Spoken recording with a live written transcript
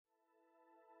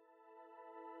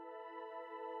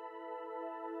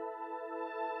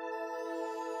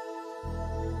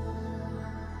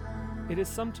It is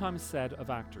sometimes said of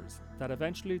actors that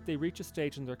eventually they reach a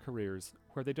stage in their careers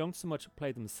where they don't so much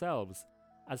play themselves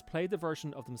as play the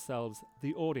version of themselves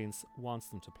the audience wants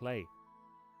them to play.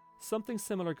 Something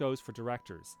similar goes for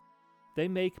directors. They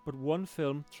make but one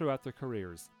film throughout their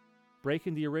careers,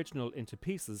 breaking the original into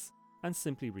pieces and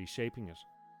simply reshaping it.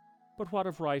 But what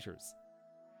of writers?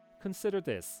 Consider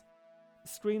this.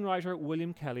 Screenwriter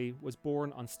William Kelly was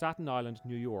born on Staten Island,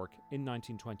 New York in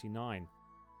 1929,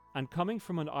 and coming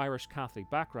from an Irish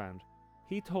Catholic background,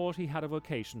 he thought he had a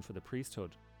vocation for the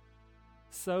priesthood.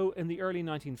 So, in the early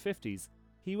 1950s,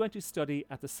 he went to study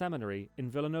at the seminary in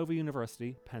Villanova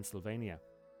University, Pennsylvania.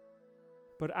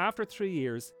 But after 3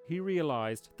 years, he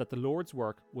realised that the Lord's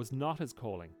work was not his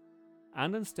calling,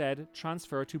 and instead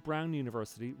transferred to Brown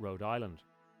University, Rhode Island.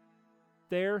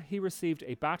 There, he received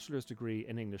a bachelor's degree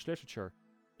in English literature,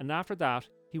 and after that,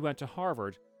 he went to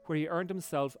Harvard, where he earned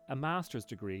himself a master's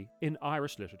degree in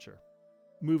Irish literature.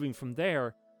 Moving from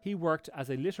there, he worked as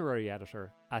a literary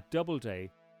editor at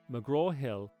Doubleday,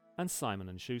 McGraw-Hill, and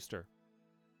Simon & Schuster.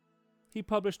 He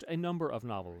published a number of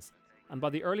novels, and by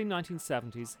the early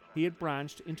 1970s, he had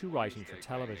branched into writing for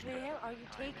television. Where are you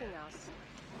taking us?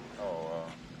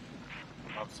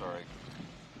 I'm sorry.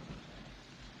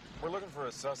 We're looking for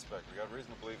a suspect. We got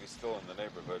reason to believe he's still in the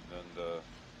neighborhood, and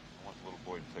I want the little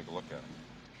boy to take a look at him.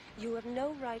 You have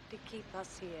no right to keep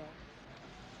us here.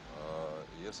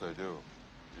 Yes, I do.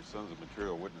 Your son's a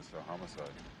material witness to a homicide.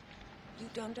 You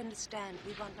don't understand.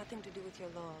 We want nothing to do with your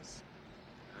laws.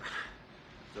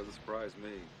 Doesn't surprise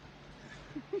me.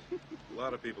 A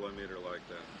lot of people I meet are like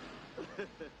that.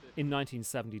 In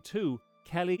 1972,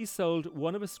 Kelly sold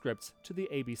one of his scripts to the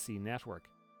ABC network.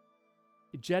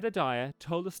 Jedediah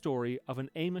told the story of an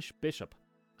Amish bishop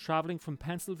travelling from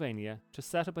Pennsylvania to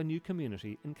set up a new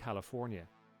community in California.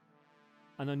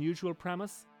 An unusual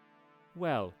premise?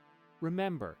 Well,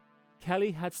 remember,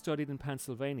 Kelly had studied in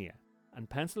Pennsylvania, and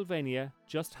Pennsylvania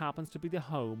just happens to be the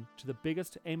home to the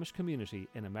biggest Amish community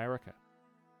in America.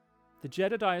 The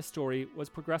Jedediah story was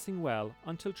progressing well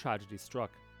until tragedy struck.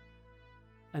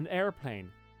 An airplane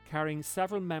carrying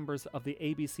several members of the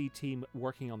ABC team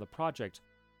working on the project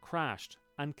crashed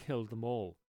and killed them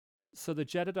all. So the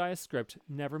Jedediah script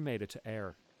never made it to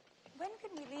air. When can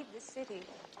we leave this city?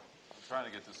 I'm trying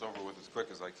to get this over with as quick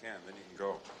as I can, then you can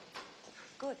go.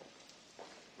 Good.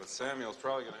 But Samuel's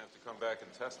probably going to have to come back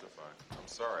and testify. I'm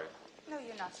sorry. No,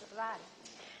 you're not so glad.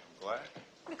 I'm glad.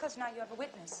 Because now you have a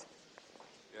witness.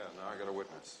 Yeah, now I got a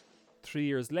witness. 3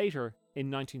 years later,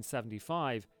 in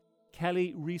 1975,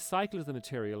 Kelly recycled the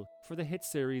material for the hit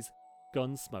series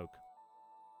Gunsmoke.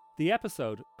 The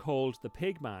episode, called The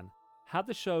Pigman, had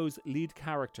the show's lead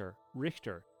character,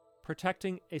 Richter,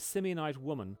 protecting a Simeonite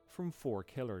woman from 4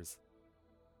 killers.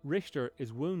 Richter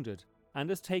is wounded and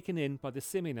is taken in by the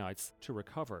Simeonites to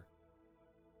recover.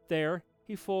 There,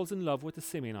 he falls in love with the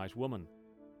Simeonite woman.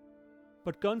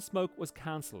 But Gunsmoke was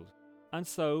cancelled, and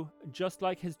so, just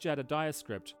like his Jedediah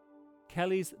script,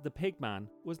 Kelly's The Pigman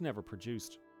was never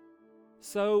produced.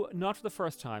 So, not for the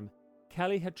first time,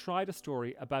 Kelly had tried a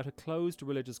story about a closed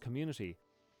religious community,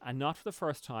 and not for the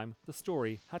first time the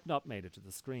story had not made it to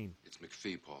the screen. It's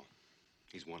McPhee, Paul.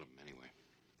 He's one of them anyway.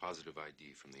 Positive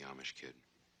ID from the Amish kid.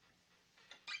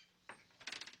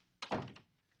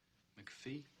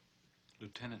 McPhee?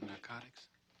 Lieutenant Narcotics?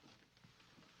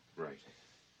 Right.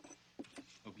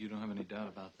 Hope you don't have any doubt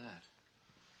about that.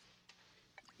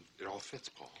 It all fits,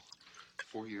 Paul.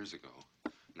 4 years ago,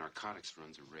 Narcotics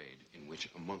runs a raid in which,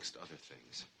 amongst other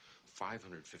things,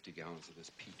 550 gallons of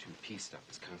this P2P stuff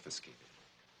is confiscated.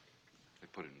 They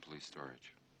put it in police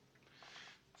storage.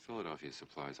 Philadelphia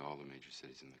supplies all the major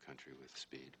cities in the country with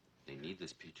speed. They need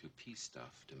this P2P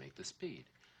stuff to make the speed.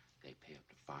 They pay up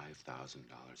to $5,000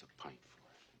 a pint for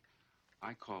it.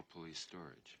 I call police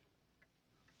storage.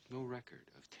 No record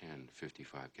of 10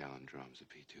 55-gallon drums of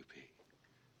P2P.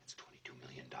 It's $22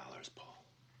 million, Paul.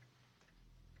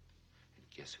 And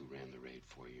guess who ran the raid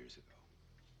 4 years ago?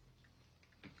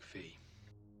 McPhee.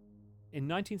 In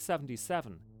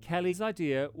 1977, Kelly's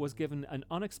idea was given an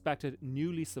unexpected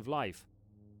new lease of life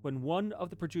when one of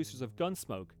the producers of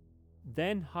Gunsmoke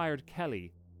then hired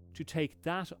Kelly to take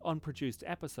that unproduced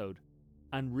episode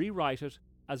and rewrite it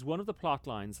as one of the plot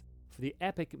lines for the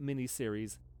epic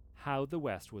miniseries How the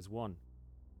West Was Won.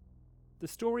 The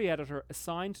story editor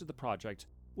assigned to the project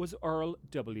was Earl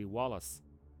W. Wallace.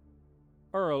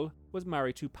 Earl was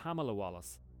married to Pamela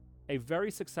Wallace, a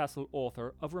very successful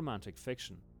author of romantic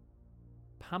fiction.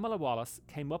 Pamela Wallace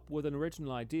came up with an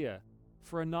original idea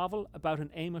for a novel about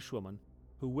an Amish woman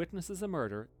who witnesses a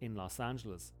murder in Los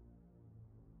Angeles.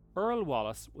 Earl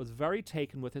Wallace was very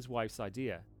taken with his wife's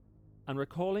idea, and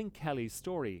recalling Kelly's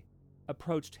story,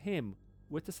 approached him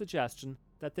with the suggestion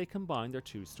that they combine their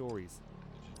two stories.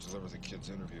 Did you deliver the kid's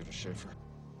interview to Schaefer?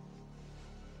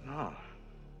 No.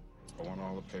 I want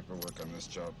all the paperwork on this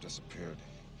job disappeared.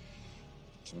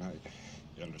 Tonight.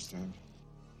 You understand?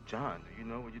 John, do you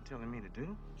know what you're telling me to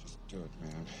do? Just do it,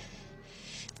 man.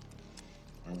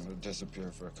 I'm gonna disappear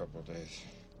for a couple of days.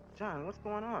 John, what's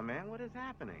going on, man? What is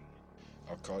happening?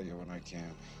 I'll call you when I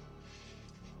can.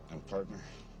 And partner,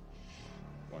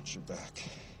 watch your back.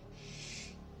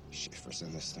 Schaefer's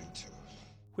in this thing too.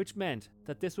 Which meant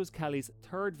that this was Kelly's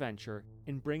third venture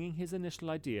in bringing his initial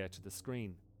idea to the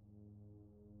screen.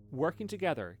 Working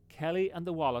together, Kelly and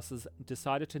the Wallaces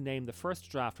decided to name the first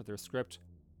draft of their script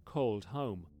Cold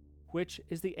Home, which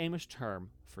is the Amish term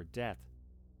for death.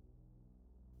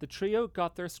 The trio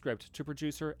got their script to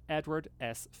producer Edward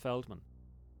S. Feldman.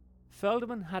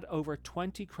 Feldman had over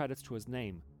 20 credits to his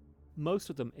name, most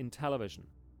of them in television,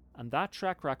 and that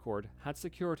track record had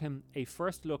secured him a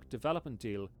first-look development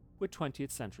deal with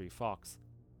 20th Century Fox.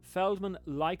 Feldman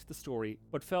liked the story,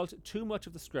 but felt too much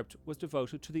of the script was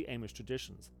devoted to the Amish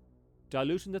traditions,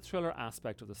 diluting the thriller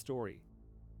aspect of the story.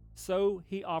 So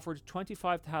he offered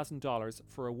 $25,000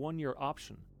 for a one-year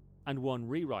option and one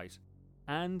rewrite,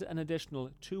 and an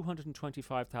additional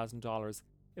 $225,000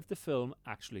 if the film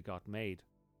actually got made.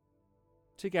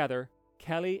 Together,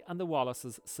 Kelly and the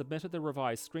Wallaces submitted the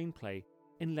revised screenplay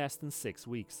in less than 6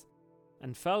 weeks,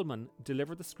 and Feldman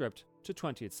delivered the script to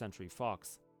 20th Century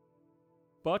Fox.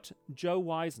 But Joe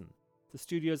Wisen, the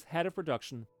studio's head of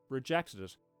production, rejected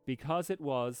it because it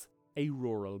was a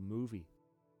rural movie.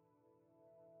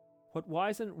 What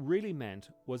Wisen really meant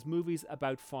was movies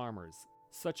about farmers,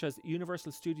 such as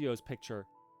Universal Studios' picture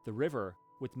The River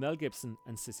with Mel Gibson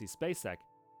and Sissy Spacek,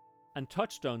 and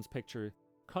Touchstone's picture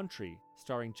Country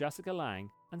starring Jessica Lange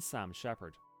and Sam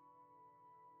Shepard.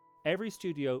 Every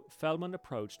studio Feldman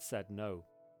approached said no.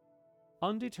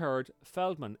 Undeterred,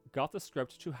 Feldman got the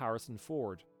script to Harrison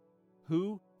Ford,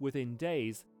 who, within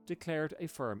days, declared a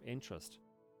firm interest.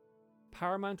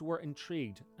 Paramount were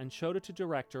intrigued and showed it to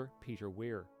director Peter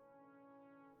Weir.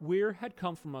 Weir had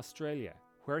come from Australia,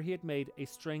 where he had made a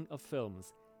string of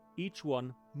films, each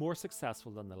one more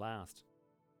successful than the last.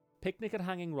 Picnic at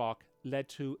Hanging Rock led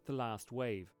to The Last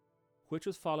Wave, which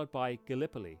was followed by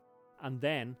Gallipoli, and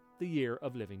then The Year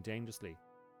of Living Dangerously.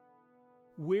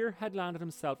 Weir had landed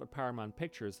himself at Paramount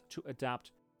Pictures to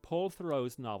adapt Paul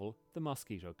Theroux's novel The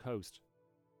Mosquito Coast.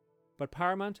 But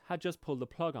Paramount had just pulled the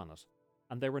plug on it,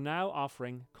 and they were now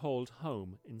offering Cold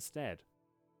Home instead.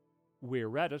 Weir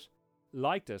read it,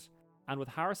 liked it, and with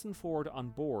Harrison Ford on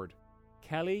board,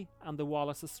 Kelly and the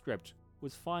Wallace's script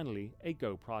was finally a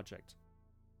go project.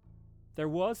 There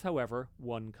was, however,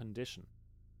 one condition.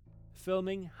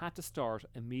 Filming had to start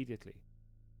immediately.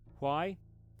 Why?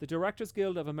 The Directors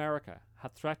Guild of America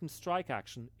had threatened strike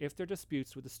action if their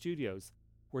disputes with the studios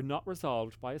were not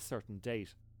resolved by a certain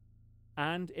date.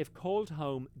 And if Cold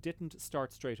Home didn't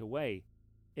start straight away,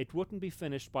 it wouldn't be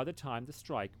finished by the time the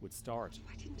strike would start.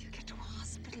 Why didn't you get to a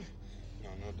hospital?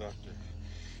 No, doctor.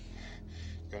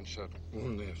 Gunshot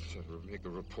wound. They have to make a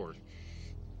report.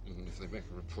 And if they make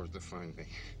a report, they find me.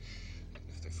 And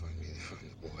if they find me, they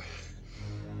find the boy.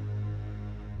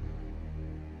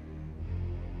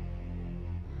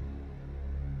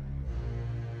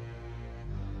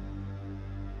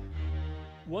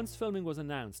 Once filming was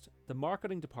announced, the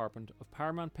marketing department of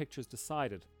Paramount Pictures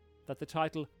decided that the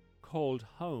title Cold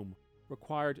Home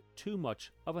required too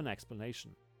much of an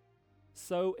explanation.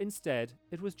 So instead,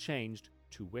 it was changed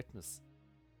to Witness.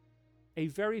 A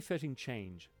very fitting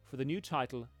change, for the new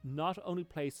title not only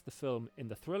placed the film in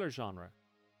the thriller genre,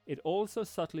 it also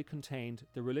subtly contained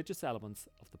the religious elements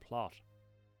of the plot.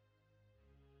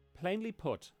 Plainly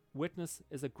put, Witness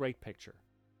is a great picture.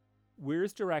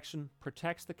 Weir's direction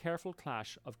protects the careful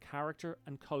clash of character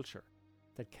and culture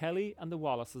that Kelly and the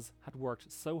Wallaces had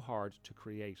worked so hard to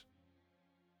create.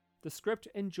 The script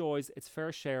enjoys its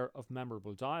fair share of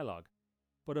memorable dialogue,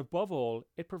 but above all,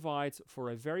 it provides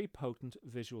for a very potent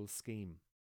visual scheme.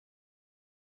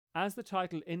 As the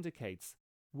title indicates,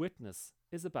 Witness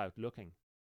is about looking.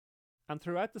 And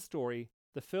throughout the story,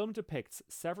 the film depicts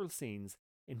several scenes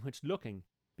in which looking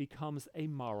becomes a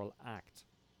moral act.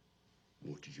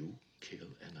 Would you kill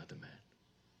another man?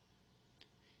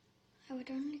 I would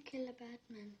only kill a bad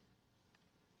man.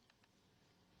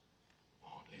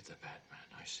 Only the bad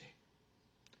man, I see.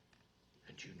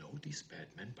 And you know these bad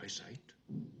men by sight?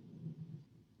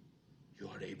 You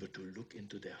are able to look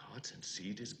into their hearts and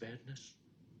see this badness?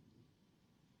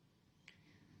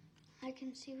 I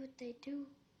can see what they do.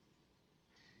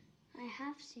 I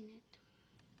have seen it.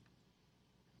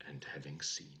 And having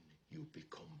seen, you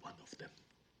become one of them.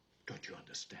 Don't you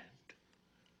understand?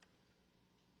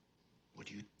 what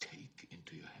you take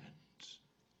into your hands,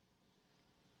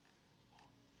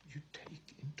 you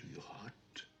take into your heart.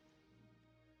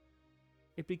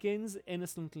 It begins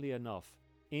innocently enough,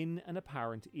 in an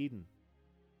apparent Eden.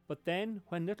 But then,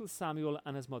 when little Samuel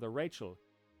and his mother Rachel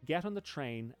get on the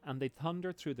train and they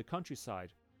thunder through the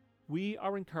countryside, we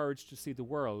are encouraged to see the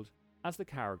world as the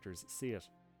characters see it.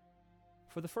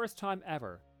 For the first time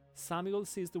ever, Samuel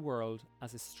sees the world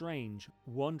as a strange,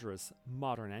 wondrous,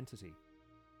 modern entity.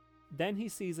 Then he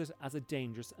sees it as a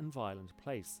dangerous and violent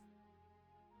place.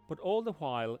 But all the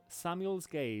while, Samuel's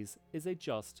gaze is a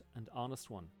just and honest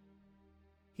one.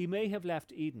 He may have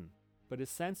left Eden, but his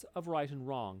sense of right and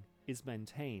wrong is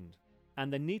maintained,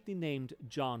 and the neatly named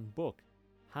John Book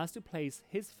has to place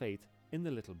his faith in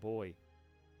the little boy.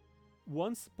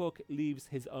 Once Book leaves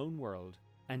his own world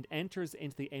and enters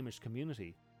into the Amish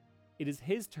community, it is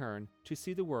his turn to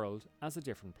see the world as a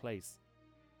different place.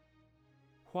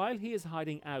 While he is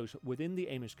hiding out within the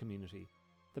Amish community,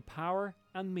 the power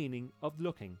and meaning of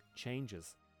looking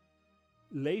changes.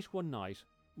 Late one night,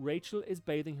 Rachel is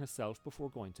bathing herself before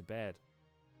going to bed.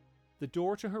 The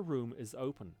door to her room is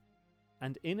open,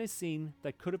 and in a scene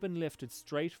that could have been lifted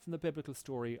straight from the biblical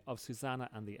story of Susanna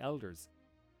and the elders,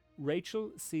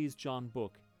 Rachel sees John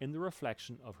Book in the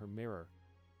reflection of her mirror.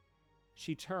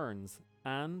 She turns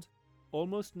and,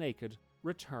 almost naked,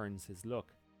 returns his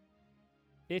look.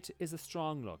 It is a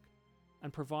strong look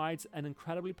and provides an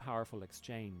incredibly powerful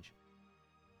exchange.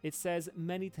 It says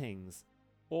many things,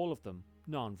 all of them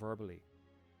non-verbally.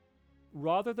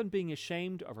 Rather than being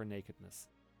ashamed of her nakedness,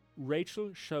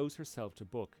 Rachel shows herself to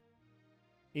Book.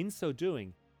 In so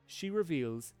doing, she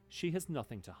reveals she has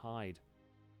nothing to hide.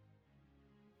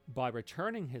 By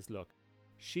returning his look,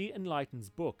 she enlightens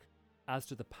Book as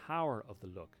to the power of the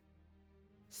look.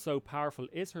 So powerful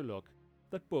is her look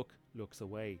that Book looks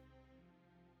away.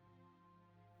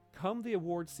 Come the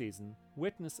award season,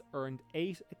 Witness earned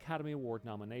 8 Academy Award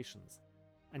nominations,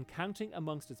 and counting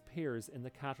amongst its peers in the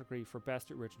category for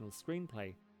Best Original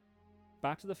Screenplay,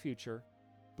 Back to the Future,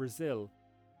 Brazil,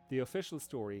 The Official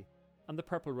Story, and The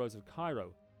Purple Rose of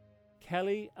Cairo,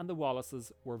 Kelly and the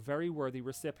Wallaces were very worthy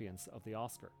recipients of the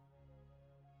Oscar.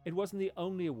 It wasn't the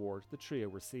only award the trio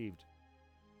received.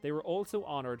 They were also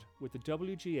honoured with the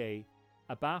WGA,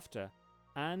 a BAFTA,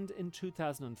 and in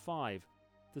 2005,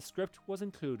 the script was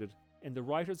included in the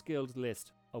Writers Guild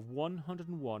list of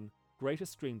 101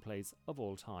 greatest screenplays of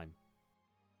all time.